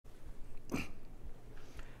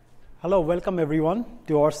Hello, welcome everyone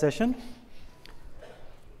to our session.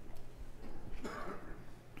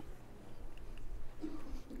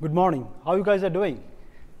 Good morning. How you guys are doing?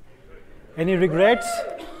 Any regrets?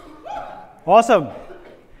 Awesome.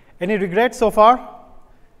 Any regrets so far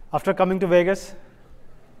after coming to Vegas?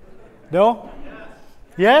 No?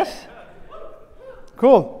 Yes?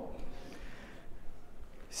 Cool.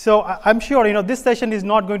 So I'm sure this session is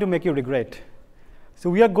not going to make you regret. So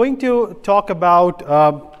we are going to talk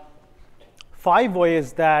about 5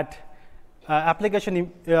 ways that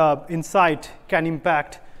application insight can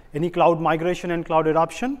impact any cloud migration and cloud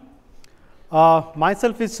adoption.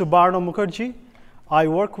 Myself is Subarno Mukherjee. I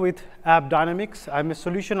work with App Dynamics. I'm a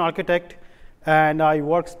solution architect, and I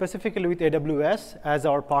work specifically with AWS as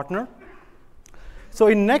our partner. So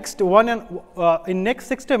in next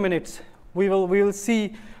 60 minutes, we will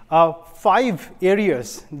see 5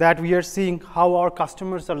 areas that we are seeing how our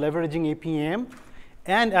customers are leveraging APM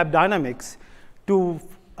and App Dynamics to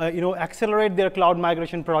accelerate their cloud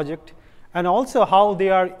migration project, and also how they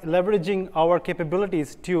are leveraging our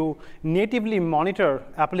capabilities to natively monitor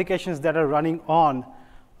applications that are running on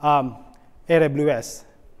AWS.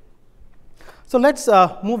 So let's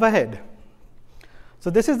move ahead. So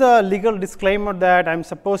this is the legal disclaimer that I'm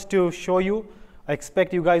supposed to show you. I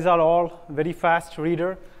expect you guys are all very fast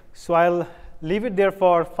reader, so I'll leave it there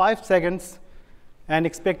for 5 seconds and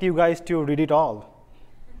expect you guys to read it all.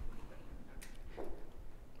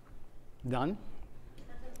 Done?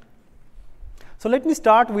 So let me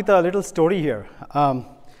start with a little story here.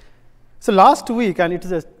 So last week, and it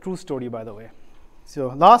is a true story, by the way. So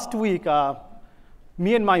last week,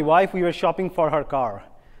 me and my wife, we were shopping for her car.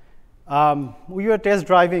 We were test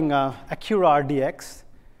driving Acura RDX.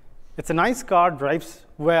 It's a nice car, drives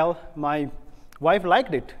well. My wife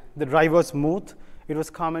liked it. The drive was smooth. It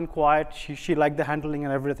was calm and quiet. She liked the handling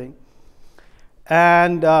and everything.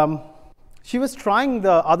 And she was trying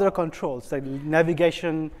the other controls, like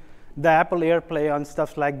navigation, the Apple AirPlay, and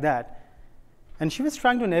stuff like that. And she was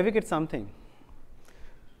trying to navigate something.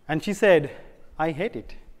 And she said, I hate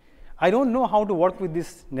it. I don't know how to work with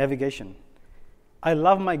this navigation. I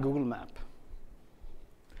love my Google Map.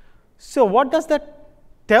 So what does that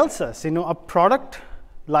tells us? A product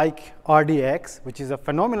like RDX, which is a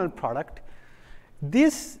phenomenal product,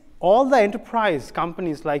 all the enterprise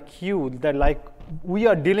companies like you, that like we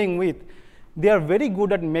are dealing with, they are very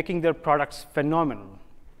good at making their products phenomenal.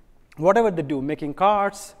 Whatever they do, making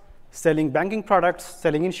cars, selling banking products,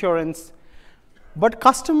 selling insurance. But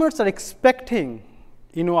customers are expecting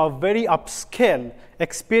a very upscale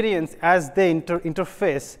experience as they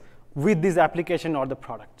interface with this application or the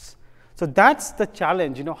products. So that's the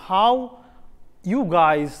challenge, how you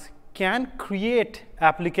guys can create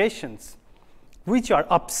applications which are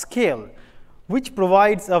upscale, which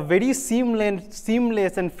provides a very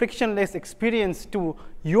seamless and frictionless experience to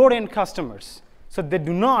your end customers, so they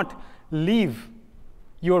do not leave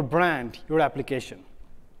your brand, your application.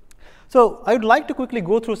 So I would like to quickly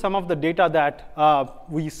go through some of the data that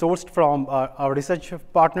we sourced from our research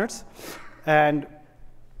partners. And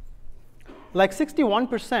like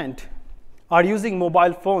 61% are using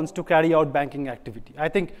mobile phones to carry out banking activity. I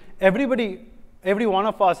think every one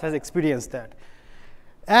of us has experienced that.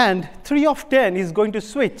 And 3 of 10 is going to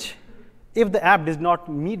switch if the app does not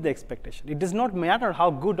meet the expectation. It does not matter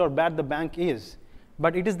how good or bad the bank is,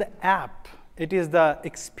 but it is the app, it is the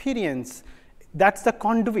experience, that's the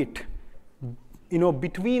conduit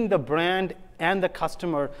between the brand and the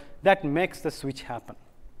customer that makes the switch happen.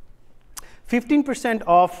 15%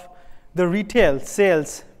 of the retail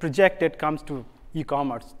sales projected comes to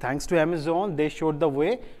e-commerce. Thanks to Amazon, they showed the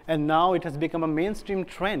way, and now it has become a mainstream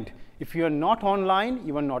trend. If you are not online,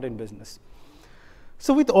 you are not in business.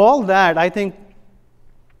 So with all that, I think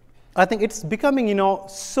it's becoming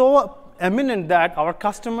so eminent that our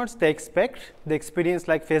customers, they expect the experience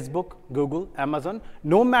like Facebook, Google, Amazon,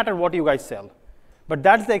 no matter what you guys sell. But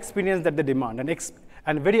that's the experience that they demand,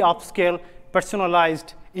 and very upscale,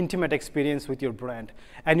 personalized, intimate experience with your brand.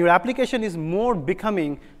 And your application is more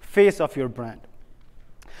becoming face of your brand.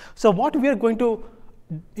 So what we are going to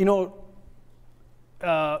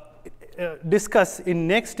discuss in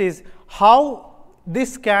next is how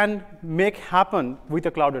this can make happen with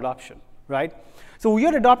a cloud adoption, right? So we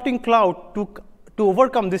are adopting cloud to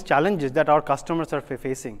overcome these challenges that our customers are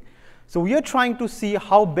facing. So we are trying to see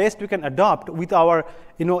how best we can adopt with our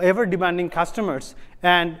ever demanding customers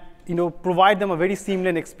and provide them a very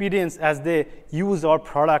seamless experience as they use our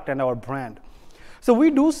product and our brand. So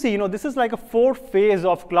we do see this is like a 4 phase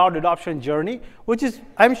of cloud adoption journey, which is,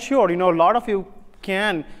 I'm sure a lot of you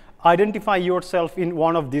can identify yourself in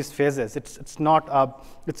one of these phases. It's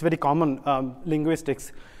very common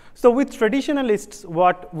linguistics. So with traditionalists,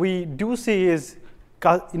 what we do see is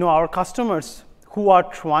our customers who are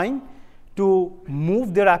trying to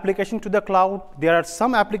move their application to the cloud. There are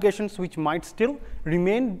some applications which might still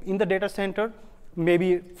remain in the data center,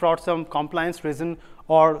 maybe for some compliance reason,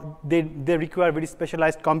 or they require very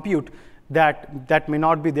specialized compute that may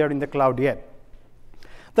not be there in the cloud yet.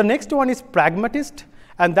 The next one is pragmatist,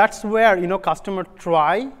 and that's where customers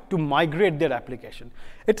try to migrate their application.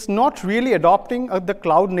 It's not really adopting the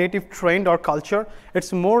cloud native trend or culture.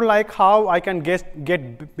 It's more like how I can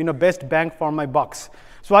get best bang for my bucks.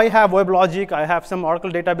 So I have WebLogic, I have some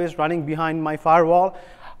Oracle database running behind my firewall.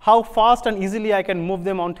 How fast and easily I can move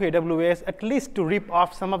them onto AWS, at least to reap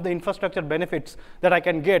off some of the infrastructure benefits that I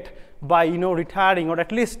can get by retiring, or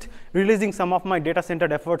at least releasing some of my data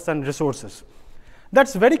center efforts and resources.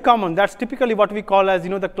 That's very common. That's typically what we call as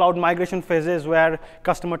the cloud migration phases, where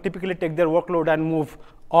customers typically take their workload and move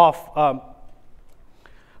off.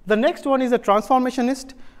 The next one is a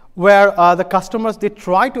transformationist, where the customers, they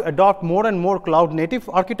try to adopt more and more cloud native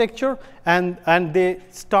architecture, and they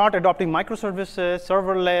start adopting microservices,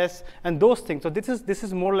 serverless, and those things. So this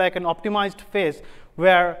is more like an optimized phase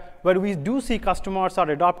where we do see customers are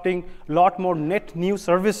adopting a lot more net new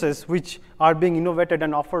services which are being innovated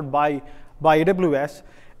and offered by AWS.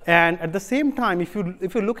 And at the same time, if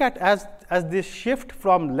you look at as this shift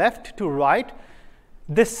from left to right,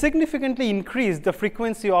 they significantly increase the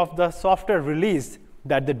frequency of the software release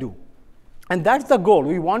that they do. And that's the goal.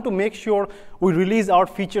 We want to make sure we release our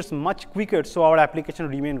features much quicker so our application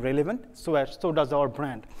remain relevant, so does our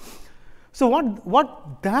brand. So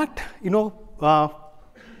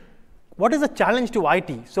what is the challenge to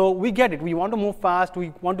IT? So we get it. We want to move fast.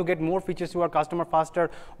 We want to get more features to our customer faster.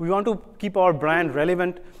 We want to keep our brand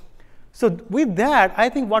relevant. So with that, I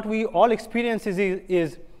think what we all experience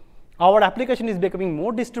is our application is becoming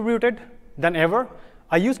more distributed than ever.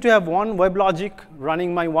 I used to have one WebLogic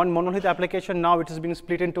running my one monolith application. Now it has been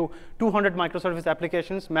split into 200 microservice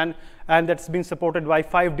applications, and that's been supported by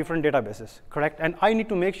 5 different databases, correct? And I need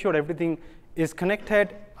to make sure everything is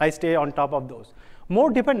connected. I stay on top of those.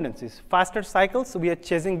 More dependencies, faster cycles. We are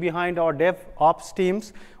chasing behind our DevOps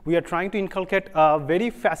teams. We are trying to inculcate a very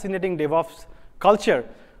fascinating DevOps culture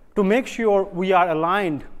to make sure we are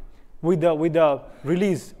aligned with the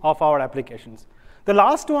release of our applications. The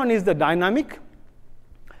last one is the dynamic,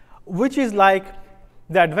 which is like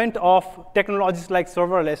the advent of technologies like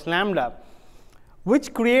serverless, Lambda,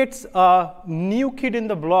 which creates a new kid in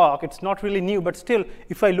the block. It's not really new, but still,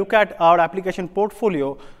 if I look at our application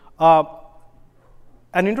portfolio,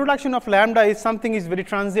 an introduction of Lambda is something is very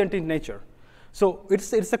transient in nature. So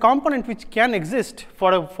it's a component which can exist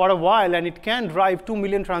for a while, and it can drive 2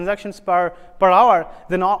 million transactions per hour,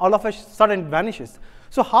 then all of a sudden it vanishes.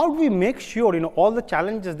 So how do we make sure all the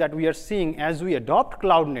challenges that we are seeing as we adopt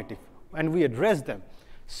cloud native and we address them,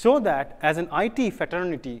 so that as an IT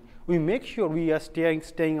fraternity, we make sure we are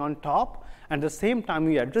staying on top, and at the same time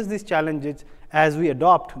we address these challenges as we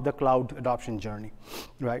adopt the cloud adoption journey,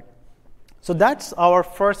 right? So that's our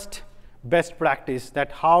first best practice,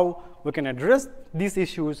 that how we can address these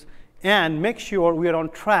issues and make sure we are on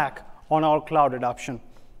track on our cloud adoption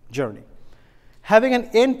journey. Having an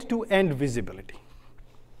end-to-end visibility.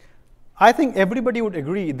 I think everybody would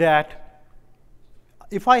agree that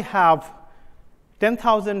if I have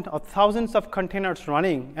 10,000 or thousands of containers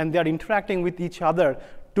running and they're interacting with each other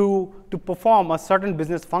to perform a certain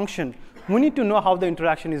business function, we need to know how the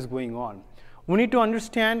interaction is going on. We need to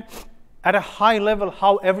understand at a high level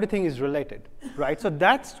how everything is related, right? So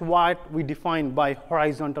that's what we define by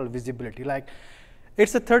horizontal visibility. Like,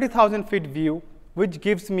 it's a 30,000 feet view, which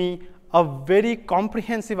gives me a very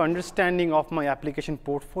comprehensive understanding of my application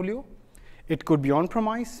portfolio. It could be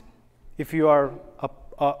on-premise, if you are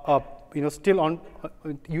still on,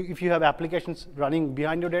 if you have applications running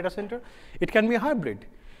behind your data center. It can be a hybrid.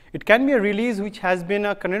 It can be a release which has been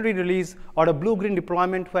a canary release or a blue-green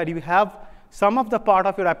deployment where you have some of the part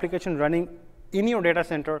of your application running in your data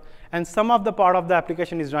center and some of the part of the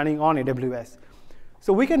application is running on AWS.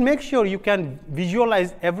 So we can make sure you can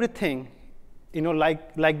visualize everything,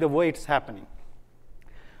 like the way it's happening.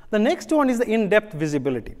 The next one is the in-depth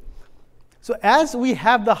visibility. So as we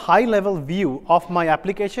have the high-level view of my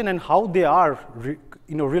application and how they are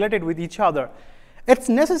related with each other, it's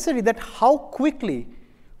necessary that how quickly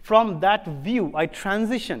from that view I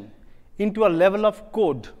transition into a level of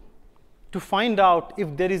code to find out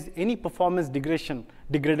if there is any performance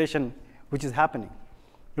degradation which is happening,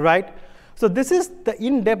 right? So this is the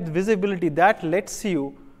in-depth visibility that lets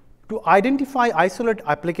you to identify isolate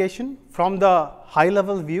application from the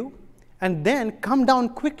high-level view, and then come down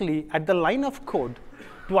quickly at the line of code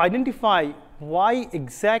to identify why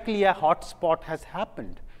exactly a hotspot has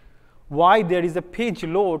happened, why there is a page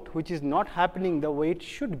load which is not happening the way it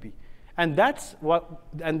should be. And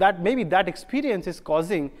maybe that experience is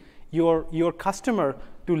causing your customer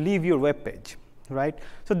to leave your web page, right?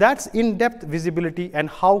 So that's in-depth visibility and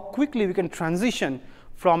how quickly we can transition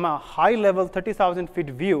from a high-level 30,000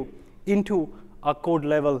 feet view into a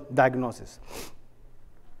code-level diagnosis.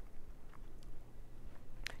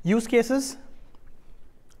 Use cases,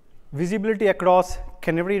 visibility across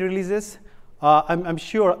canary releases. I'm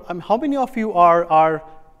sure, how many of you are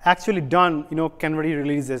actually done, canary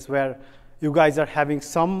releases where you guys are having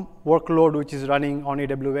some workload which is running on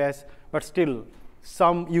AWS, but still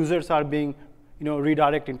some users are being,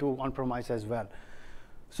 redirected into on-premise as well.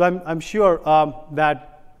 So I'm sure that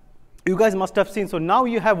you guys must have seen. So now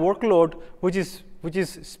you have workload which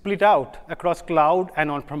is split out across cloud and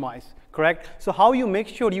on-premise, correct? So how you make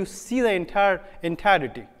sure you see the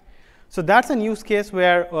entirety. So that's a use case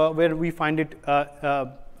where we find it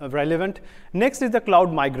relevant. Next is the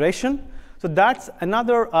cloud migration. So that's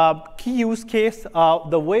another key use case.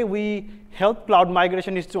 The way we help cloud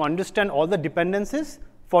migration is to understand all the dependencies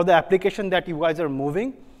for the application that you guys are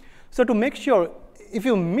moving. So to make sure if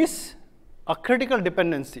you miss a critical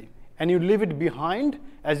dependency and you leave it behind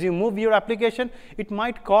as you move your application, it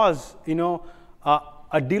might cause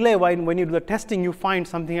a delay when you do the testing. You find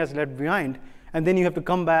something has left behind, and then you have to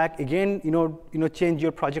come back again, change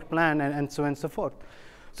your project plan and so on and so forth.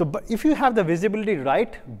 So, but if you have the visibility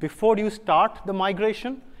right before you start the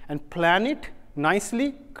migration and plan it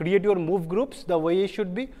nicely, create your move groups the way it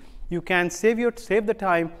should be, you can save the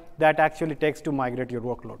time that actually takes to migrate your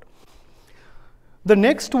workload. The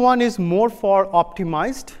next one is more for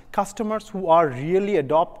optimized customers who are really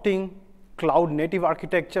adopting cloud native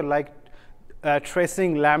architecture, like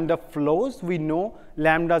tracing Lambda flows. We know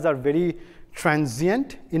Lambdas are very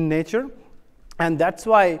transient in nature, and that's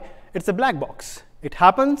why it's a black box. It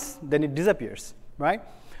happens, then it disappears, right?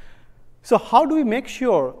 So how do we make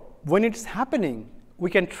sure when it's happening,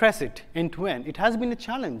 we can trace it end to end? It has been a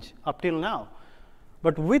challenge up till now.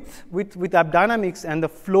 But with AppDynamics and the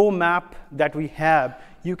flow map that we have,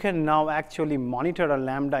 you can now actually monitor a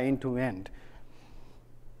Lambda end to end.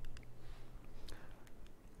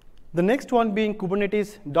 The next one being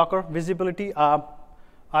Kubernetes Docker visibility.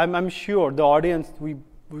 I'm sure the audience,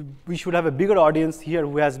 we should have a bigger audience here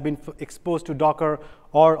who has been exposed to Docker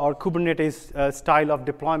or Kubernetes style of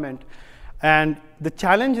deployment. And the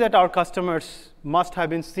challenge that our customers must have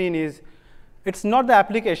been seen is, it's not the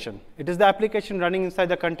application. It is the application running inside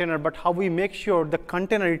the container, but how we make sure the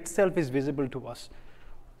container itself is visible to us.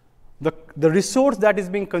 The resource that is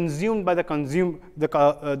being consumed by the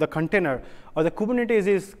container or the Kubernetes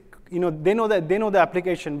is, they know the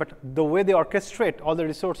application, but the way they orchestrate all the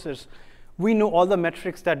resources, we know all the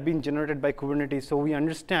metrics that have been generated by Kubernetes, so we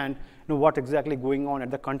understand what exactly going on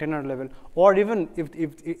at the container level, or even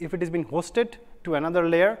if it has been hosted to another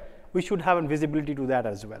layer, we should have a visibility to that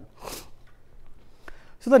as well.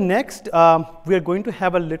 So the next, we are going to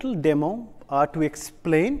have a little demo to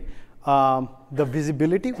explain the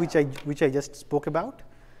visibility which I just spoke about.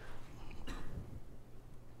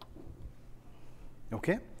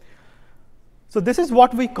 Okay. So this is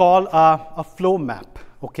what we call a flow map.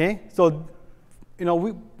 Okay. So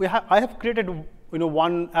I have created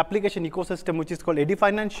one application ecosystem which is called AD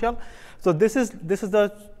Financial. So this is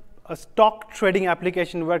a stock trading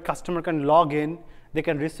application where customer can log in, they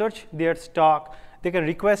can research their stock, they can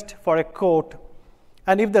request for a quote,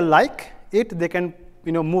 and if they like it, they can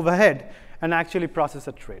move ahead and actually process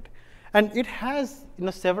a trade. And it has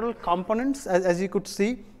several components, as you could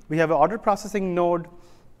see. We have an order processing node,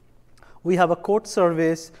 we have a quote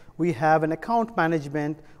service, we have an account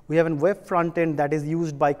management, we have a web front end that is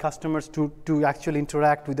used by customers to actually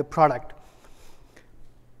interact with the product.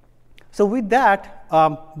 So with that,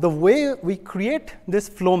 the way we create this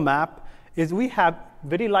flow map is we have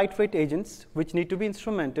very lightweight agents which need to be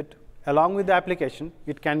instrumented along with the application.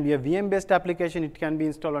 It can be a VM-based application, it can be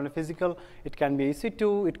installed on a physical, it can be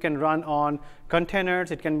EC2, it can run on containers,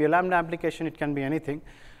 it can be a Lambda application, it can be anything.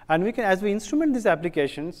 And we can, as we instrument these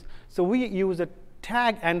applications, so we use a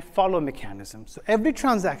tag and follow mechanism. So every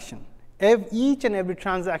transaction, each and every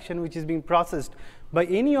transaction which is being processed by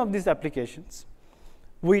any of these applications,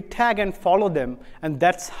 we tag and follow them, and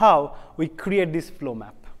that's how we create this flow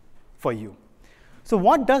map for you. So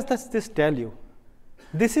what does this tell you?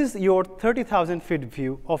 This is your 30,000 feet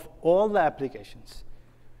view of all the applications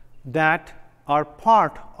that are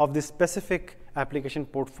part of this specific application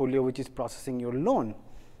portfolio which is processing your loan,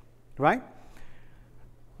 right?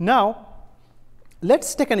 Now,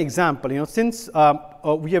 let's take an example. Since we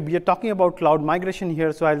are talking about cloud migration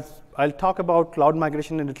here, so I'll talk about cloud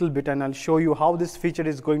migration a little bit, and I'll show you how this feature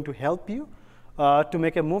is going to help you to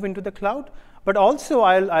make a move into the cloud. But also,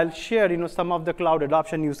 I'll share some of the cloud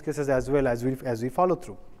adoption use cases as well as we follow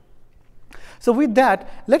through. So with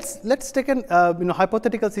that, let's take an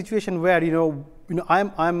hypothetical situation where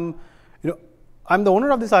I'm the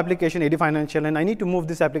owner of this application, AD Financial, and I need to move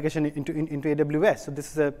this application into AWS. So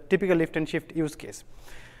this is a typical lift and shift use case.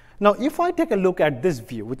 Now, if I take a look at this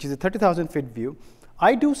view, which is a 30,000 feet view,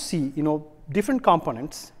 I do see different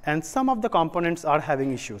components, and some of the components are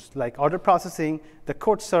having issues, like order processing, the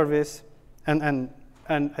code service, and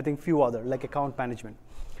I think few other, like account management.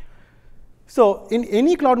 So in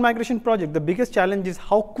any cloud migration project, the biggest challenge is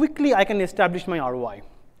how quickly I can establish my ROI,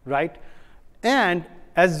 right? And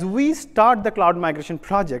as we start the cloud migration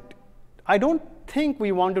project, I don't think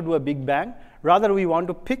we want to do a big bang. Rather, we want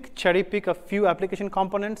to cherry pick a few application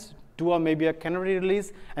components, do maybe a canary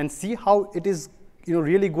release, and see how it is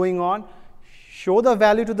really going on, show the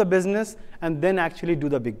value to the business, and then actually do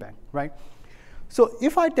the big bang, right? So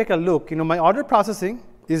if I take a look, my order processing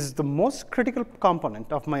is the most critical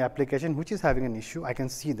component of my application, which is having an issue. I can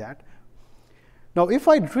see that. Now, if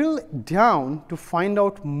I drill down to find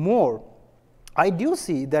out more, I do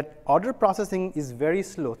see that order processing is very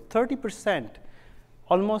slow. 30%,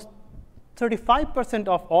 almost 35%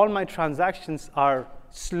 of all my transactions are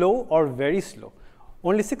slow or very slow.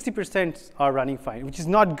 Only 60% are running fine, which is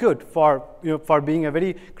not good for being a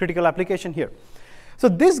very critical application here. So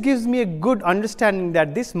this gives me a good understanding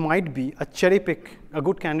that this might be a cherry pick, a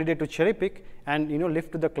good candidate to cherry pick and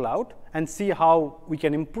lift to the cloud and see how we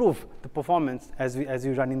can improve the performance as we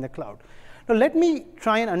run in the cloud. Now let me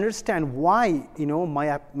try and understand why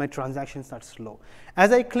my transactions are slow.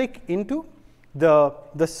 As I click into the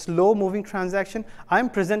slow moving transaction, I'm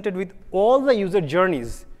presented with all the user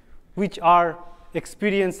journeys which are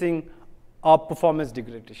experiencing a performance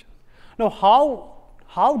degradation. Now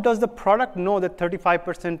how does the product know that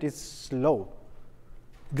 35% is slow?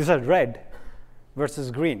 These are red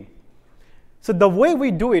versus green. So the way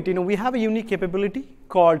we do it, we have a unique capability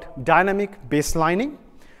called dynamic baselining.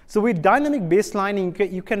 So with dynamic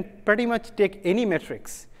baselining, you can pretty much take any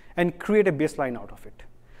metrics and create a baseline out of it.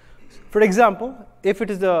 For example, if it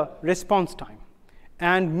is the response time,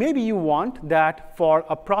 and maybe you want that for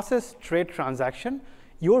a process trade transaction,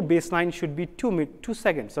 your baseline should be 2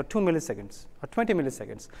 seconds or 2 milliseconds or 20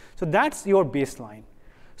 milliseconds. So that's your baseline.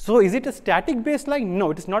 So is it a static baseline?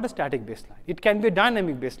 No, it is not a static baseline. It can be a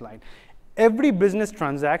dynamic baseline. Every business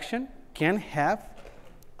transaction can have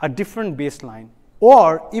a different baseline,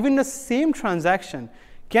 or even the same transaction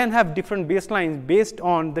can have different baselines based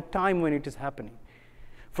on the time when it is happening.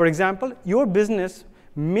 For example, your business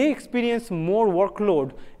may experience more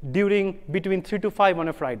workload between 3 to 5 on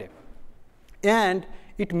a Friday. And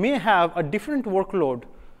it may have a different workload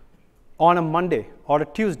on a Monday or a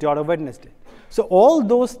Tuesday or a Wednesday. So all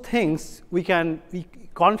those things we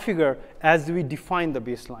configure as we define the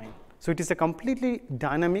baseline. So it is a completely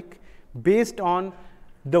dynamic based on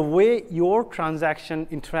the way your transaction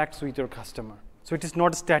interacts with your customer. So it is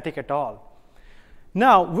not static at all.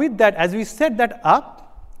 Now with that, as we set that up,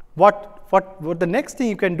 what the next thing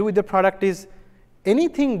you can do with the product is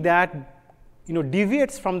anything that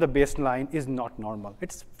deviates from the baseline is not normal.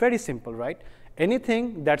 It's very simple, right?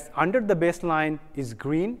 Anything that's under the baseline is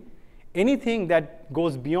green. Anything that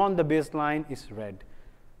goes beyond the baseline is red.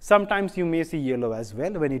 Sometimes you may see yellow as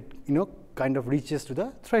well when it kind of reaches to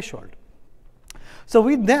the threshold. So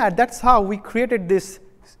with that, that's how we created this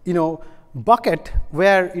bucket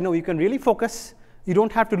where you can really focus. You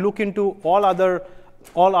don't have to look into all other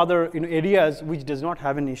areas which does not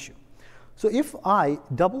have an issue. So if I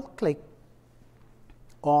double click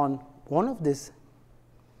on one of this,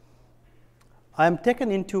 I am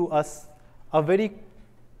taken into a very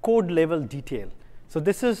code level detail. So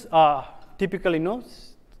this is a typical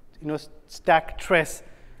stack trace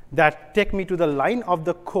that take me to the line of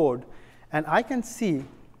the code, and I can see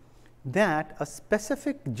that a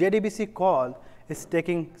specific JDBC call is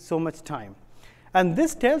taking so much time. And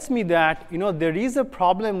this tells me that there is a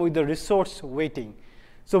problem with the resource waiting.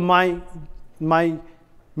 So my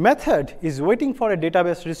method is waiting for a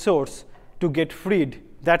database resource to get freed.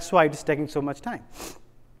 That's why it is taking so much time.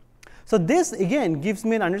 So this again gives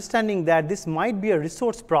me an understanding that this might be a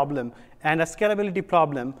resource problem and a scalability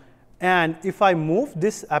problem. And if I move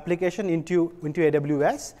this application into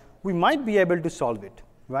AWS, we might be able to solve it,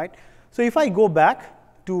 right? So if I go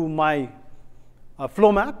back to my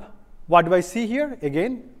flow map, what do I see here?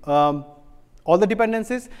 Again, all the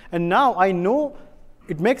dependencies. And now I know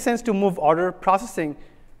it makes sense to move order processing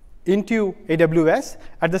into AWS.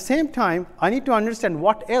 At the same time, I need to understand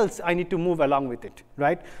what else I need to move along with it,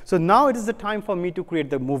 right? So now it is the time for me to create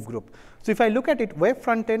the move group. So if I look at it, web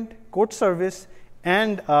frontend, code service,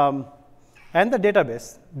 and the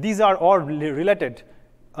database, these are all related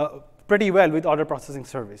pretty well with order processing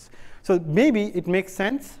service. So maybe it makes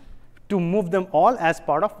sense to move them all as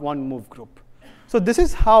part of one move group. So this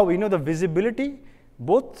is how the visibility,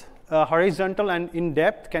 both horizontal and in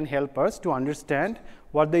depth, can help us to understand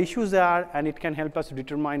what the issues are, and it can help us to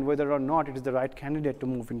determine whether or not it is the right candidate to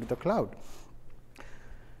move into the cloud.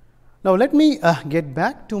 Now let me get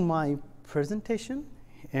back to my presentation,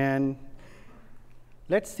 and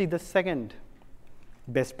let's see the second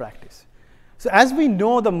best practice. So as we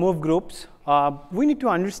know the move groups, we need to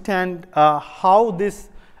understand how these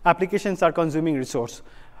applications are consuming resource.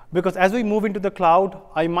 Because as we move into the cloud,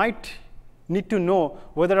 I might need to know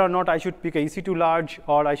whether or not I should pick a EC2 large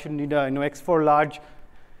or I should need a X4 large.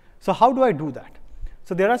 So how do I do that?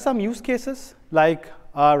 So there are some use cases like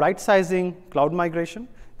right sizing, cloud migration,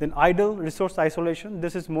 then idle resource isolation.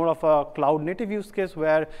 This is more of a cloud native use case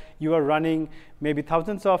where you are running maybe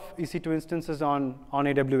thousands of EC2 instances on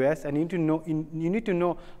AWS, and you need to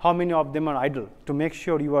know how many of them are idle to make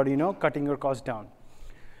sure you are cutting your costs down.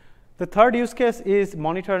 The third use case is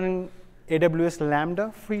monitoring AWS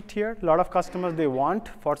Lambda free tier. A lot of customers, they want,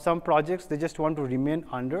 for some projects, they just want to remain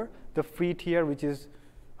under the free tier, which is,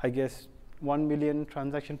 I guess, 1 million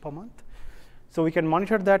transactions per month. So we can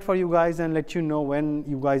monitor that for you guys and let you know when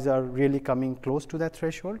you guys are really coming close to that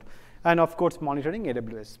threshold. And of course, monitoring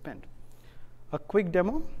AWS spend. A quick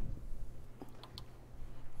demo.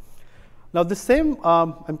 Now the same,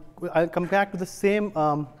 I'll come back to the same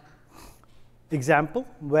example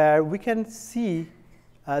where we can see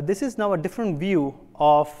this is now a different view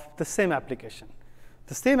of the same application.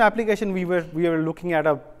 The same application, we were looking at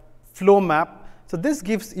a flow map. So this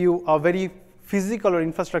gives you a very physical or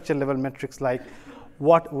infrastructure level metrics like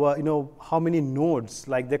how many nodes.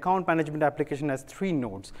 Like the account management application has 3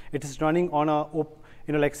 nodes. It is running on a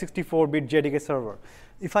like 64-bit JDK server.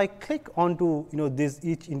 If I click onto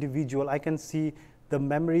each individual, I can see the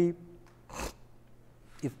memory,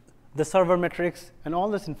 the server metrics, and all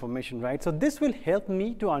this information, right? So this will help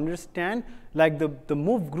me to understand like the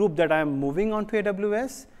move group that I am moving onto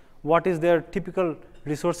AWS, what is their typical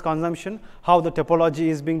resource consumption, how the topology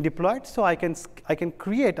is being deployed. So I can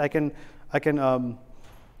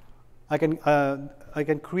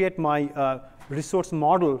create my resource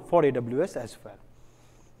model for AWS as well.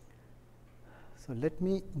 So let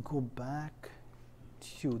me go back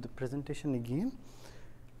to the presentation again.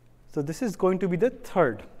 So this is going to be the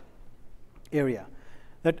third area,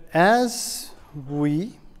 that as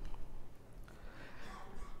we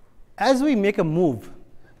make a move.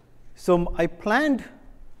 So I planned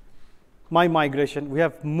my migration. We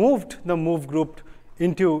have moved the move group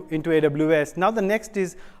into AWS. Now the next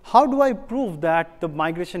is, how do I prove that the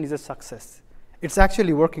migration is a success? It's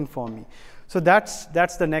actually working for me. So that's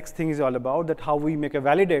the next thing is all about, that how we make a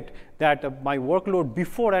validate that my workload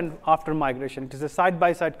before and after migration. It is a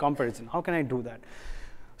side-by-side comparison. How can I do that?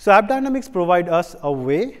 So AppDynamics provide us a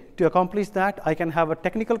way to accomplish that. I can have a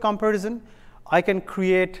technical comparison. I can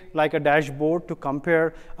create like a dashboard to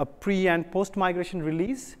compare a pre and post migration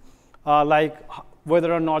release, like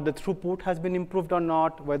whether or not the throughput has been improved or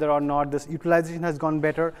not, whether or not this utilization has gone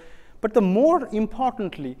better. But the more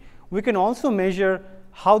importantly, we can also measure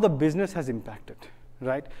how the business has impacted,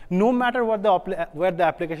 right? No matter what where the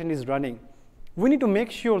application is running, we need to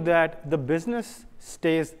make sure that the business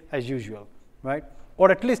stays as usual, right?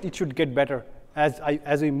 Or at least it should get better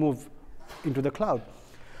as we move into the cloud.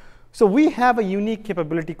 So we have a unique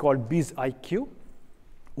capability called BizIQ,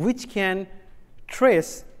 which can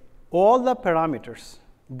trace all the parameters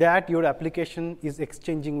that your application is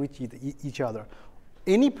exchanging with each other.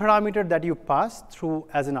 Any parameter that you pass through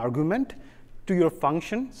as an argument to your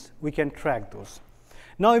functions, we can track those.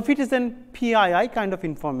 Now, if it is an PII kind of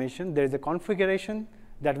information, there is a configuration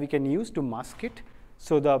that we can use to mask it,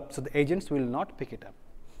 so the agents will not pick it up.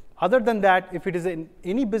 Other than that, if it is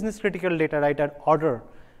any business critical data, right, at order,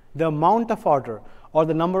 the amount of order, or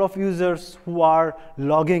the number of users who are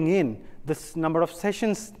logging in, this number of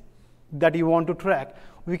sessions that you want to track,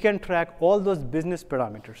 we can track all those business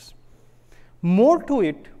parameters. More to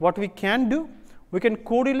it, what we can do, we can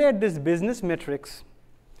correlate these business metrics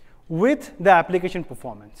with the application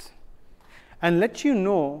performance and let you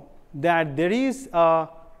know that there is a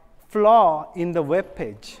flaw in the web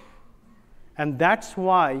page, and that's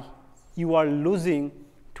why you are losing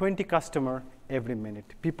 20 customers every minute.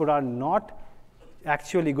 People are not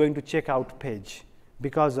actually going to check out page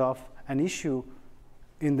because of an issue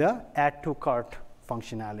in the add to cart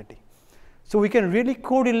functionality. So we can really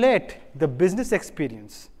correlate the business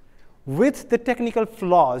experience with the technical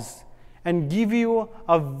flaws and give you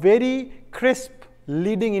a very crisp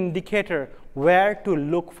leading indicator where to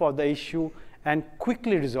look for the issue and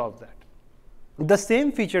quickly resolve that. The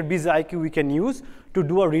same feature, BizIQ, we can use to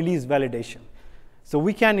do a release validation. So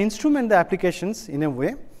we can instrument the applications in a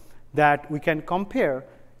way that we can compare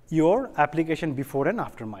your application before and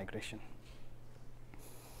after migration.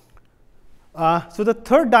 So the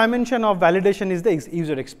third dimension of validation is the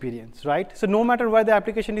user experience, right? So no matter where the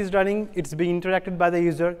application is running, it's being interacted by the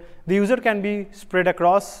user. The user can be spread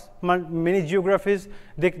across many geographies.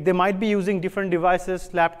 They might be using different devices,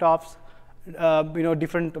 laptops,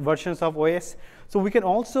 different versions of OS. So we can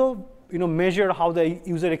also measure how the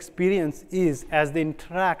user experience is as they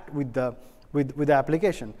interact with the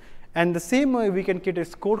application. And the same way we can create a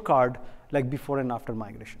scorecard like before and after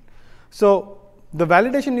migration. So the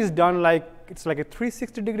validation is done it's like a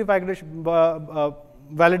 360-degree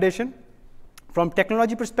validation from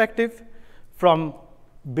technology perspective, from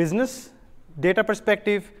business data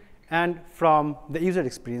perspective, and from the user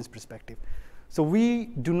experience perspective. So we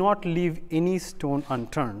do not leave any stone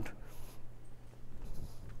unturned.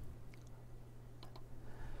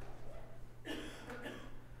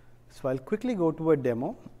 So I'll quickly go to a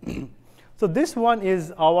demo. So this one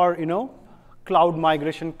is our cloud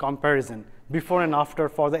migration comparison before and after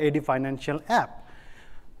for the AD Financial app.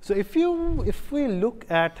 So if we look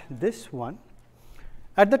at this one,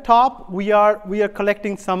 at the top we are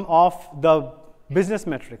collecting some of the business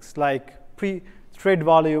metrics like pre-trade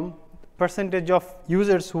volume, percentage of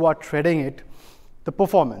users who are trading it, the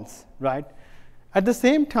performance, right? At the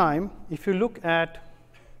same time, if you look at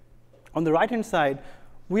on the right hand side,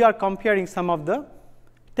 we are comparing some of the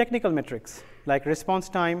technical metrics like response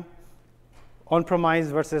time, on-premise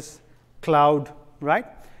versus cloud, right?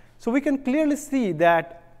 So we can clearly see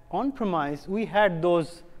that on-premise, we had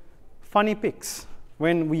those funny peaks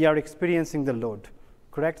when we are experiencing the load,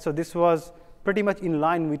 correct? So this was pretty much in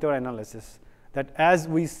line with our analysis, that as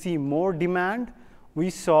we see more demand,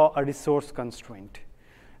 we saw a resource constraint.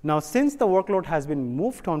 Now, since the workload has been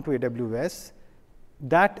moved onto AWS,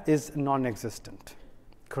 that is non-existent,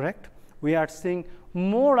 correct? We are seeing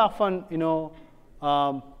more often,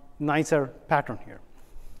 nicer pattern here.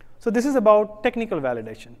 So this is about technical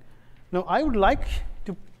validation. Now, I would like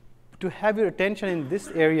to have your attention in this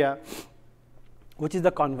area, which is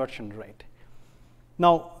the conversion rate.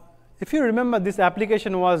 Now, if you remember, this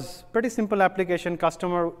application was pretty simple application.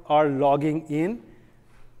 Customer are logging in,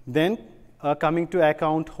 then coming to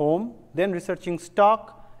account home, then researching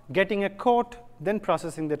stock, getting a quote, then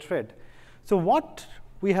processing the trade. So what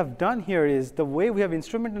we have done here is the way we have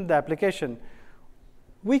instrumented the application,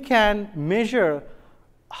 we can measure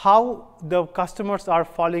how the customers are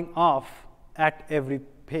falling off at every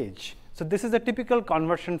page. So this is a typical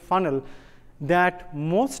conversion funnel that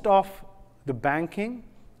most of the banking,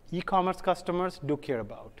 e-commerce customers do care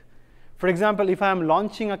about. For example, if I am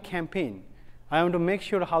launching a campaign, I want to make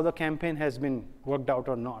sure how the campaign has been worked out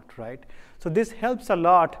or not, right? So this helps a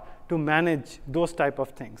lot to manage those type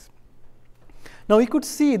of things. Now we could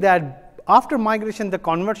see that after migration, the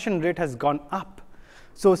conversion rate has gone up.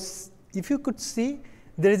 So if you could see,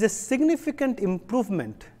 there is a significant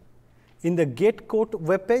improvement in the get quote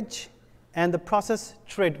web page and the process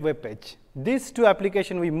trade web page. These two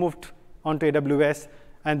applications we moved onto AWS,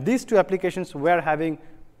 and these two applications were having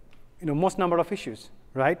most number of issues,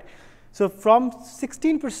 right? So from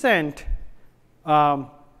 16%,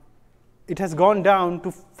 it has gone down to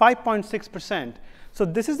 5.6%. So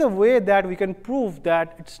this is the way that we can prove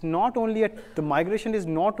that it's not only the migration is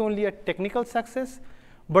not only a technical success,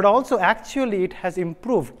 but also actually it has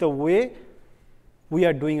improved the way we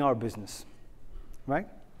are doing our business, right?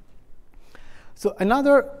 So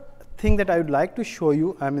another thing that I would like to show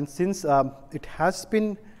you, since it has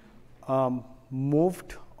been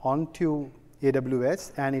moved onto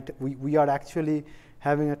AWS and we are actually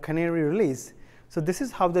having a canary release. So this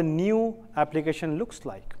is how the new application looks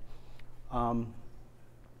like. Let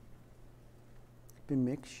me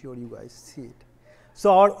make sure you guys see it.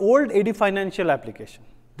 So our old AD Financial application,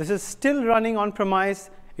 this is still running on-premise.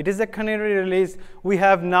 It is a canary release. We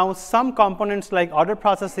have now some components like order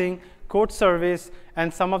processing, code service,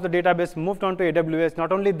 and some of the database moved onto AWS.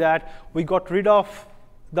 Not only that, we got rid of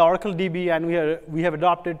the Oracle DB and we have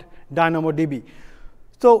adopted DynamoDB.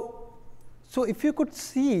 So if you could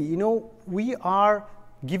see, we are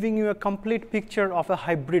giving you a complete picture of a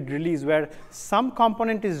hybrid release where some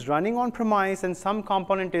component is running on-premise and some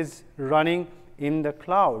component is running in the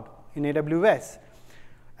cloud in AWS.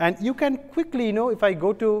 And you can quickly, if I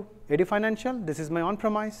go to AD Financial, this is my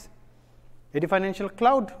on-premise. AD Financial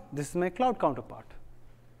Cloud, this is my cloud counterpart.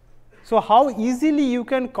 So how easily you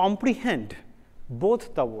can comprehend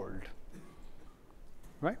both the world,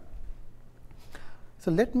 right?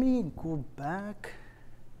 So let me go back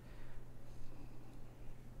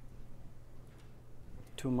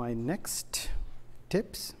to my next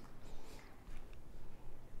tips.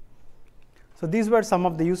 So these were some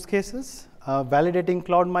of the use cases. Validating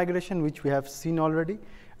cloud migration, which we have seen already.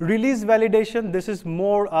 Release validation, this is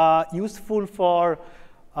more useful for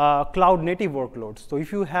cloud native workloads. So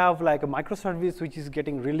if you have like a microservice which is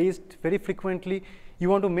getting released very frequently, you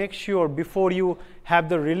want to make sure before you have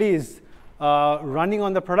the release running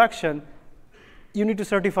on the production, you need to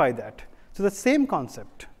certify that. So the same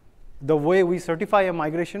concept, the way we certify a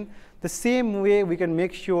migration, the same way we can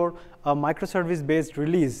make sure a microservice-based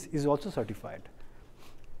release is also certified.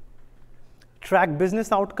 Track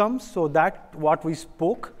business outcomes, so that what we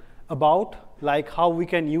spoke about, like how we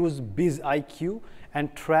can use BizIQ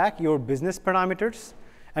and track your business parameters,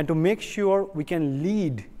 and to make sure we can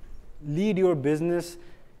lead your business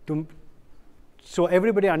to, so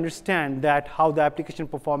everybody understand that how the application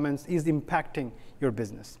performance is impacting your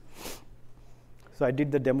business. So I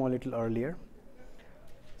did the demo a little earlier.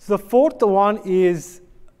 So the fourth one is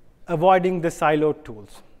avoiding the siloed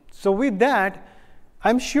tools. So with that,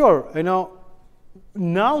 I'm sure,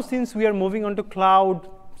 now since we are moving on to cloud,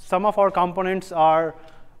 some of our components are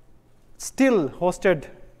still hosted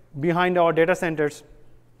behind our data centers.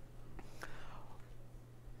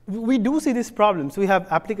 We do see these problems. We have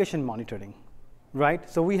application monitoring, right?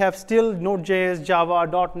 So we have still Node.js,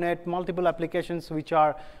 Java, .NET, multiple applications which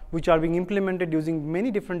are being implemented using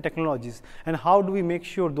many different technologies. And how do we make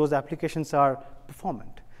sure those applications are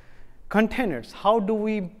performant? Containers, how do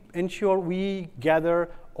we ensure we gather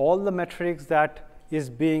all the metrics that is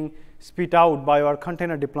being spit out by our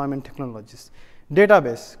container deployment technologies?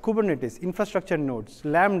 Database, Kubernetes, infrastructure nodes,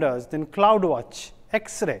 Lambdas, then CloudWatch,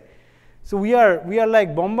 X-Ray. So we are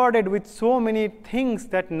like bombarded with so many things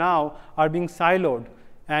that now are being siloed,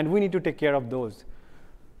 and we need to take care of those.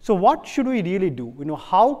 So what should we really do?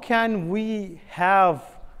 How can we have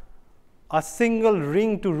a single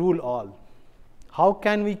ring to rule all? How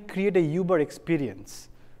can we create a Uber experience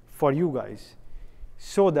for you guys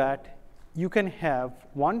so that you can have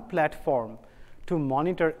one platform to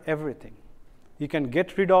monitor everything? You can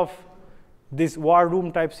get rid of this war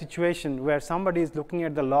room type situation where somebody is looking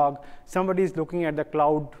at the log, somebody is looking at the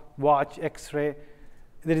CloudWatch, X-Ray.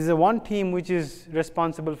 There is one team which is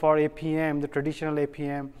responsible for APM, the traditional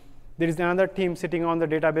APM. There is another team sitting on the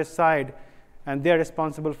database side, and they're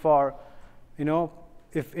responsible for,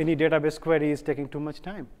 if any database query is taking too much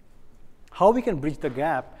time. How we can bridge the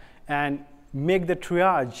gap and make the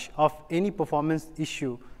triage of any performance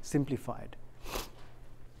issue simplified.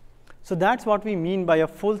 So that's what we mean by a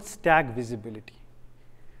full stack visibility.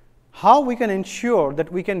 How we can ensure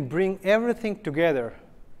that we can bring everything together,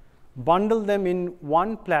 bundle them in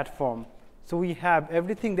one platform, so we have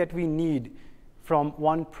everything that we need from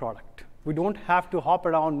one product. We don't have to hop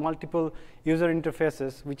around multiple user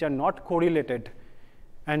interfaces which are not correlated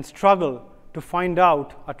and struggle to find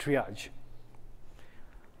out a triage.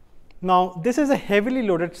 Now, this is a heavily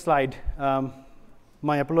loaded slide.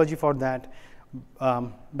 My apology for that.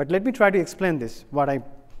 But let me try to explain this, what I'm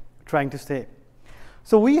trying to say.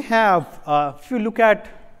 So we have, if you look at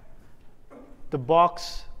the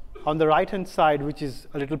box on the right-hand side, which is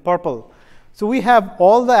a little purple, so we have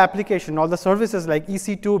all the application, all the services like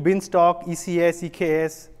EC2, Beanstalk, ECS,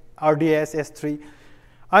 EKS, RDS, S3.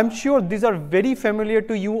 I'm sure these are very familiar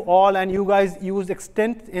to you all, and you guys use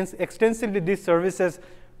extensively these services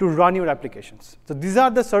to run your applications. So these are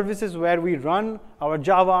the services where we run our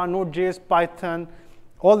Java, Node.js, Python,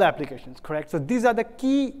 all the applications, correct? So these are the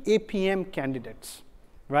key APM candidates,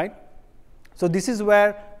 right? So this is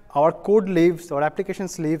where our code lives, our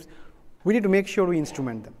applications lives. We need to make sure we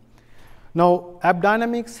instrument them. Now,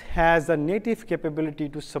 AppDynamics has a native capability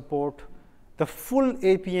to support the full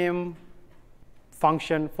APM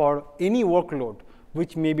function for any workload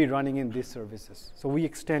which may be running in these services. So we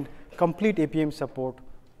extend complete APM support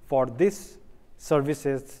for these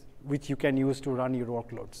services which you can use to run your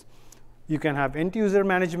workloads. You can have end-user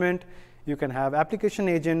management. You can have application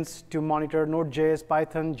agents to monitor Node.js,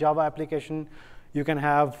 Python, Java application. You can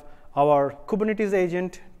have our Kubernetes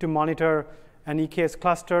agent to monitor an EKS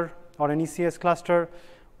cluster or an ECS cluster.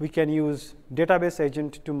 We can use database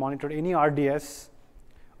agent to monitor any RDS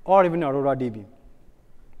or even Aurora DB.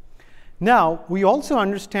 Now, we also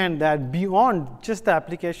understand that beyond just the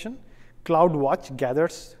application, CloudWatch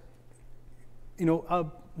gathers a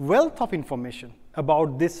wealth of information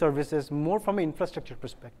about these services more from an infrastructure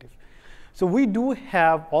perspective. So we do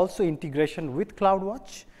have also integration with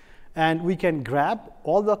CloudWatch, and we can grab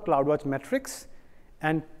all the CloudWatch metrics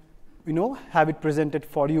and have it presented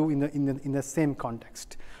for you in the same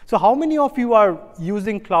context. So how many of you are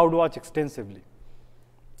using CloudWatch extensively?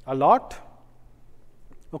 A lot?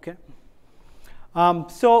 Okay.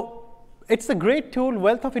 So it's a great tool,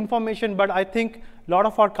 wealth of information, but I think a lot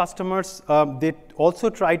of our customers, they also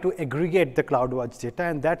try to aggregate the CloudWatch data,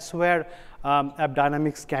 and that's where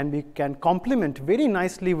AppDynamics can complement very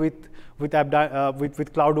nicely with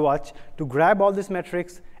CloudWatch to grab all these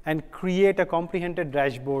metrics and create a comprehensive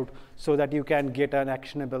dashboard so that you can get an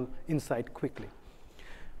actionable insight quickly.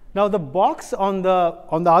 Now the box on the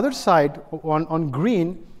other side, on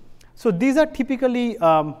green, so these are typically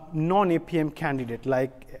non-APM candidate,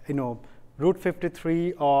 like Route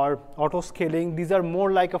 53 or auto scaling. These are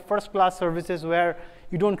more like a first-class services where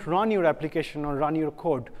you don't run your application or run your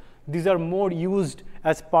code. These are more used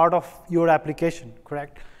as part of your application,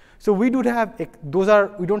 correct? So we do have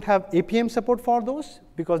we don't have APM support for those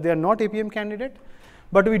because they are not APM candidate,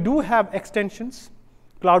 but we do have extensions,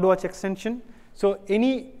 CloudWatch extension. So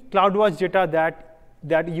any CloudWatch data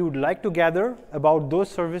that you would like to gather about those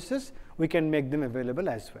services, we can make them available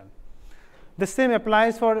as well. The same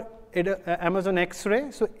applies for Amazon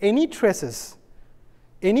X-Ray. So any traces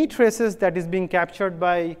that is being captured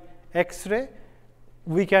by X-Ray,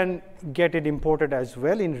 we can get it imported as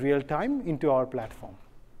well in real time into our platform.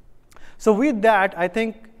 So with that, I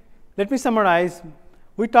think, let me summarize.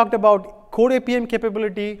 We talked about core APM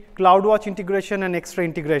capability, CloudWatch integration, and X-Ray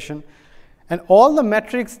integration. And all the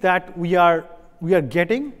metrics that we are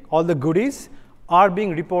getting, all the goodies, are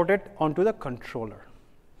being reported onto the controller.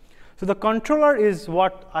 So the controller is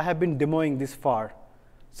what I have been demoing this far.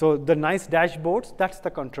 So the nice dashboards, that's the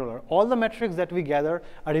controller. All the metrics that we gather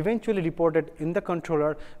are eventually reported in the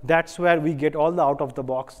controller. That's where we get all the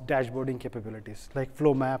out-of-the-box dashboarding capabilities, like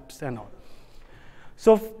flow maps and all.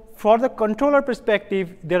 So for the controller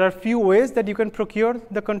perspective, there are a few ways that you can procure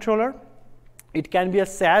the controller. It can be a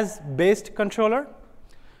SaaS-based controller.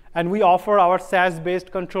 And we offer our SaaS-based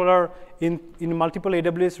controller in multiple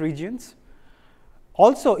AWS regions.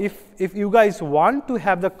 Also, if you guys want to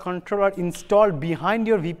have the controller installed behind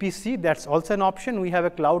your VPC, that's also an option. We have a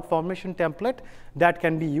CloudFormation template that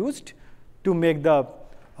can be used to make the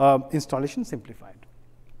installation simplified.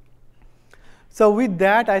 So with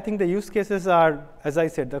that, I think the use cases are, as I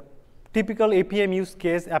said, the typical APM use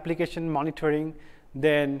case, application monitoring,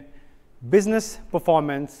 then business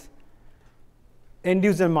performance, end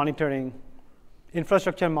user monitoring,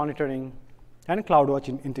 infrastructure monitoring, and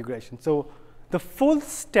CloudWatch integration. So the full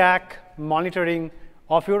stack monitoring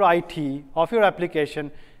of your IT, of your application,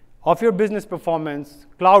 of your business performance,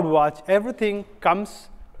 CloudWatch, everything comes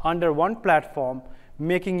under one platform,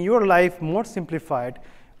 making your life more simplified,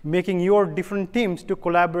 making your different teams to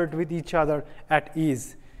collaborate with each other at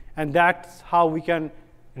ease. And that's how we can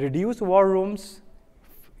reduce war rooms,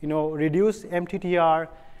 reduce MTTR,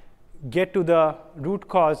 get to the root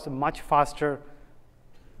cause much faster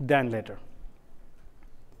than later.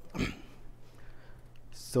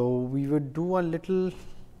 So we would do a little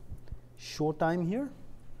show time here.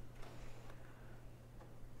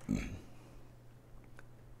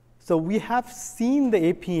 So we have seen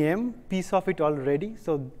the APM piece of it already.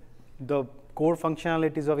 So the core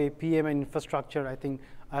functionalities of APM and infrastructure, I think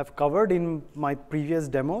I have covered in my previous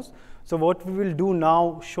demos. So what we will do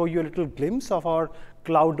now, show you a little glimpse of our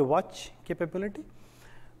CloudWatch capability.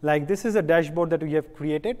 Like this is a dashboard that we have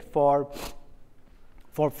created for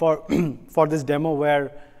this demo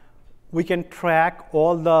where we can track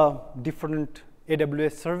all the different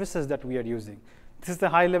AWS services that we are using. This is the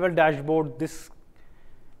high-level dashboard.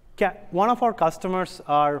 One of our customers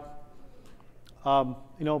are, I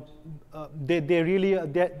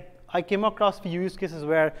came across a few use cases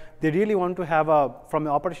where they really want to have from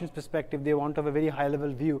an operations perspective, they want to have a very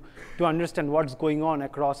high-level view to understand what's going on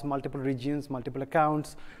across multiple regions, multiple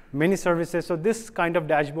accounts, many services. So this kind of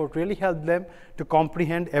dashboard really helped them to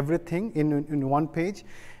comprehend everything in one page.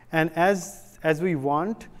 And as we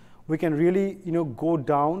want, we can really go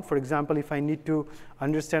down. For example, if I need to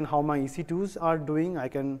understand how my EC2s are doing, I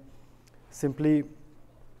can simply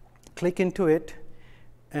click into it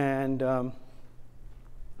and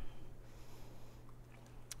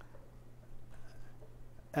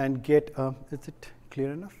get, is it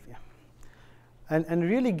clear enough? Yeah. And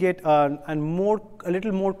really get a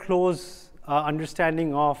little more close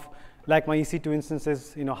understanding of like my EC2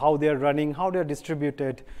 instances, how they're running, how they're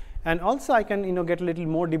distributed. And also I can get a little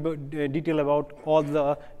more detail about all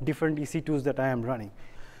the different EC2s that I am running.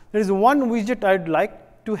 There is one widget I'd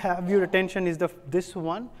like to have your attention is this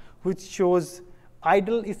one, which shows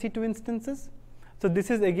idle EC2 instances. So this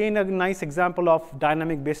is again a nice example of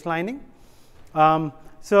dynamic baselining.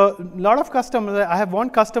 So a lot of customers, I have one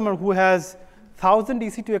customer who has 1,000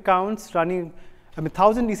 EC2 accounts running,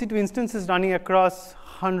 1,000 EC2 instances running across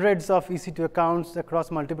hundreds of EC2 accounts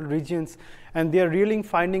across multiple regions, and they're really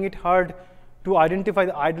finding it hard to identify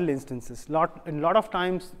the idle instances. A lot of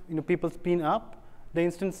times, people spin up the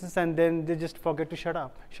instances and then they just forget to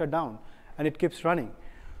shut down, and it keeps running.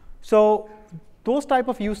 So those type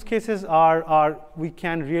of use cases we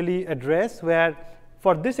can really address, where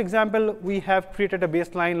for this example, we have created a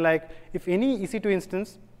baseline like if any EC2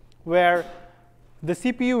 instance where the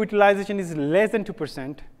CPU utilization is less than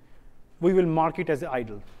 2%, we will mark it as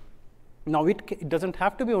idle. Now, it doesn't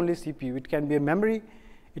have to be only CPU. It can be a memory.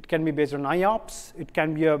 It can be based on IOPS. It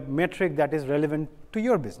can be a metric that is relevant to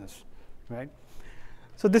your business, right?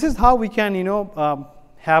 So this is how we can,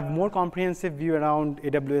 have more comprehensive view around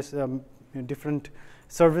AWS different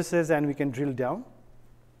services, and we can drill down.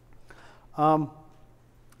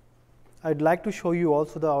 I'd like to show you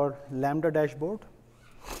also our Lambda dashboard,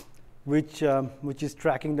 which is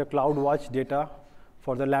tracking the CloudWatch data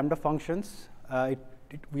for the Lambda functions.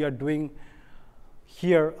 We are doing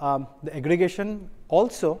here the aggregation.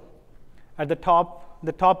 Also, at the top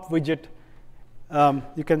widget,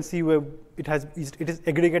 you can see where it is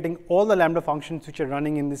aggregating all the Lambda functions which are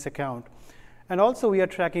running in this account. And also, we are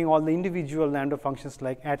tracking all the individual Lambda functions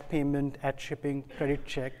like add payment, add shipping, credit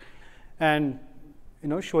check, and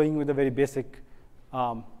showing with the very basic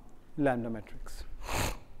Lambda metrics.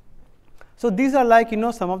 So these are like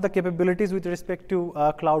some of the capabilities with respect to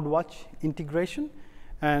CloudWatch integration,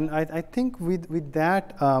 and I think with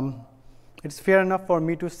that, it's fair enough for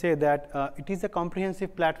me to say that it is a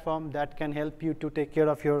comprehensive platform that can help you to take care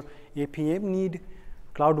of your APM need,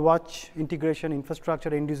 CloudWatch integration,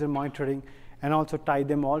 infrastructure, end-user monitoring, and also tie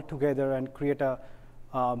them all together and create a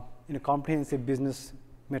comprehensive business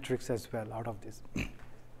metrics as well out of this.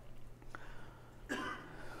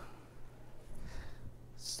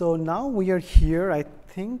 So now we are here, I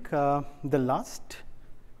think, the last,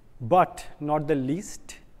 but not the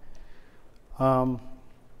least,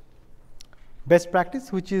 best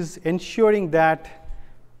practice, which is ensuring that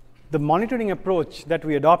the monitoring approach that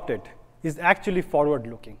we adopted is actually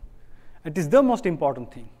forward-looking. It is the most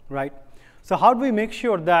important thing, right? So how do we make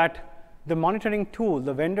sure that the monitoring tool,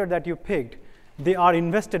 the vendor that you picked, they are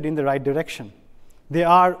invested in the right direction? They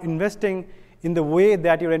are investing in the way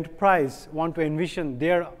that your enterprise want to envision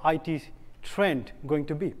their IT trend going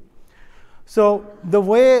to be. So the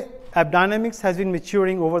way AppDynamics has been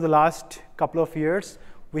maturing over the last couple of years,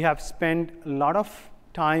 we have spent a lot of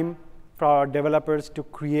time for our developers to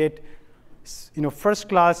create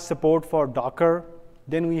first-class support for Docker.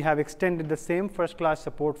 Then we have extended the same first-class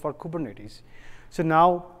support for Kubernetes. So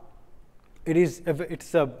now it's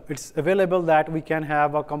available that we can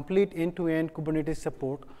have a complete end-to-end Kubernetes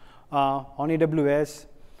support on AWS.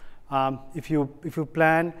 If you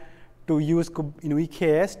plan to use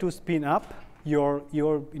EKS to spin up your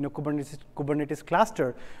Kubernetes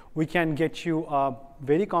cluster, we can get you a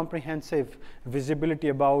very comprehensive visibility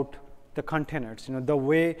about the containers. The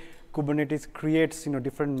way Kubernetes creates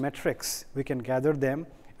different metrics, we can gather them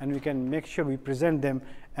and we can make sure we present them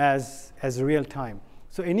as real time.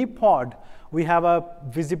 So any pod, we have a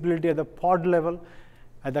visibility at the pod level,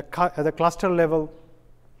 at the cluster level,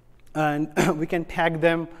 and we can tag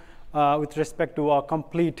them with respect to our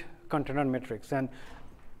complete container metrics. And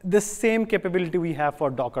the same capability we have for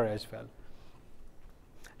Docker as well.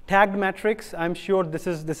 Tagged metrics, I'm sure this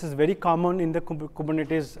is very common in the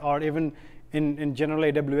Kubernetes or even in general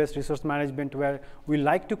AWS resource management, where we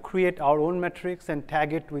like to create our own metrics and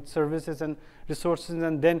tag it with services and resources,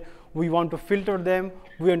 and then we want to filter them,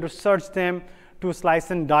 we want to search them to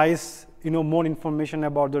slice and dice more information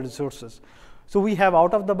about the resources. So we have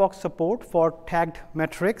out-of-the-box support for tagged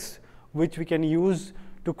metrics, which we can use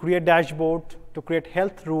to create dashboard, to create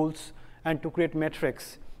health rules, and to create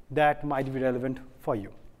metrics that might be relevant for you.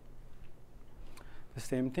 The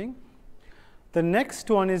same thing. The next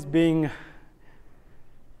one is being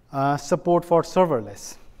support for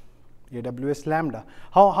serverless, AWS Lambda.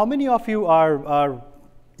 How many of you are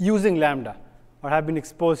using Lambda or have been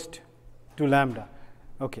exposed to Lambda?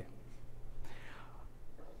 Okay.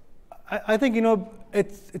 I think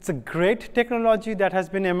it's a great technology that has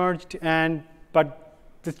been emerged, but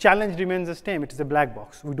the challenge remains the same. It is a black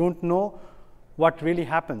box. We don't know what really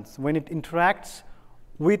happens when it interacts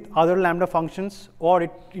with other Lambda functions or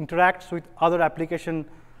it interacts with other application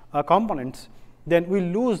components. Then we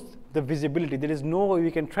lose the visibility. There is no way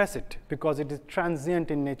we can trace it because it is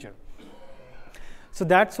transient in nature. So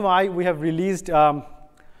that's why we have released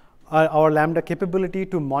our Lambda capability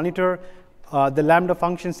to monitor the Lambda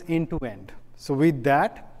functions end to end. So with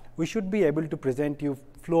that, we should be able to present you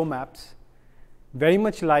flow maps very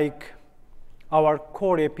much like our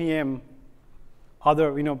core APM,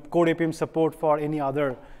 other, core APM support for any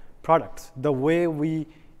other products. The way we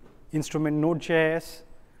instrument Node.js,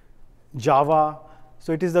 Java.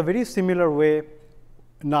 So it is a very similar way.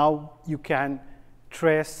 Now you can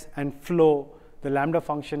trace and flow the Lambda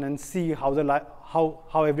function and see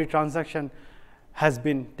how every transaction has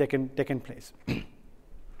been taken place.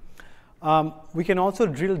 We can also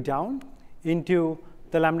drill down into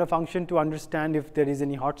the Lambda function to understand if there is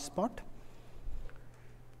any hotspot.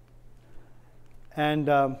 And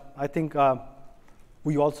I think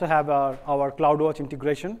we also have our CloudWatch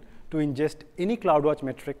integration to ingest any CloudWatch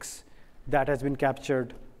metrics that has been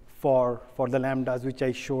captured for the Lambdas, which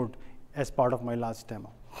I showed as part of my last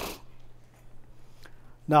demo.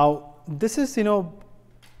 Now, this is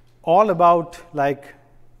all about like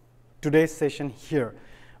today's session here,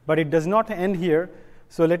 but it does not end here.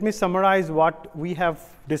 So let me summarize what we have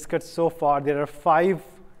discussed so far. There are 5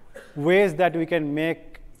 ways that we can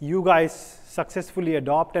make you guys successfully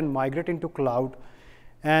adopt and migrate into cloud,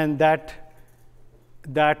 and that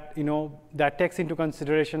takes into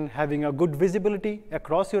consideration having a good visibility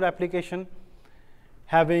across your application,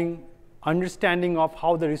 having understanding of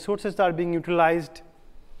how the resources are being utilized,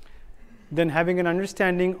 then having an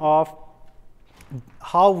understanding of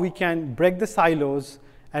how we can break the silos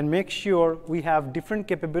and make sure we have different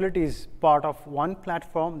capabilities part of one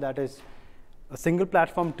platform, that is a single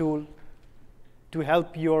platform tool to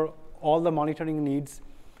help all the monitoring needs.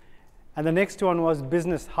 And the next one was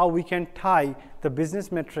business, how we can tie the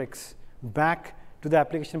business metrics back to the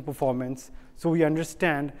application performance so we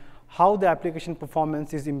understand how the application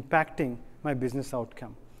performance is impacting my business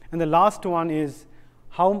outcome. And the last one is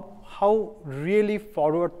how really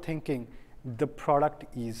forward thinking the product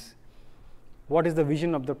is. What is the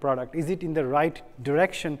vision of the product? Is it in the right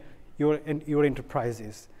direction your enterprise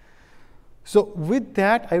is? So with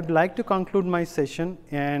that, I would like to conclude my session,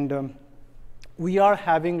 and we are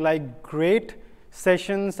having like great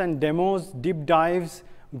sessions and demos, deep dives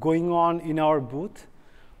going on in our booth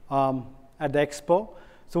at the expo.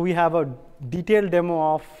 So we have a detailed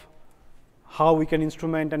demo of how we can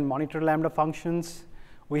instrument and monitor Lambda functions.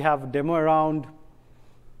 We have a demo around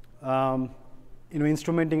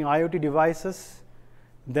instrumenting IoT devices.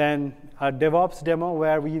 Then a DevOps demo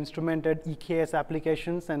where we instrumented EKS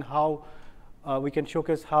applications and how we can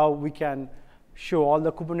showcase how we can show all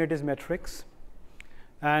the Kubernetes metrics.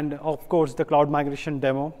 And of course, the cloud migration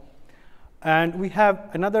demo. And we have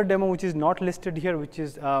another demo which is not listed here, which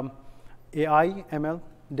is AI ML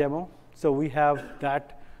demo. So we have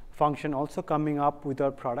that function also coming up with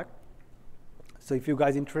our product. So if you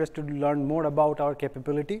guys are interested to learn more about our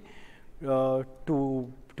capability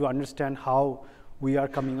to understand how we are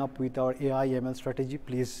coming up with our AI ML strategy,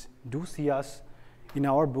 please do see us in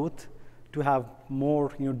our booth to have more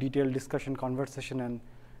detailed discussion, conversation, and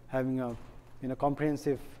having a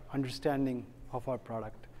comprehensive understanding of our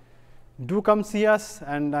product. Do come see us,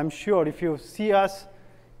 and I'm sure if you see us,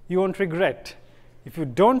 you won't regret. If you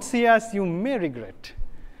don't see us, you may regret.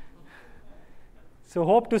 So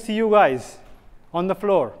hope to see you guys on the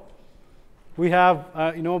floor. We have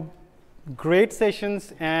great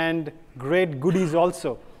sessions and great goodies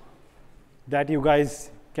also that you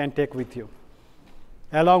guys can take with you,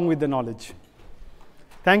 along with the knowledge.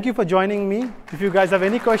 Thank you for joining me. If you guys have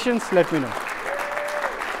any questions, let me know.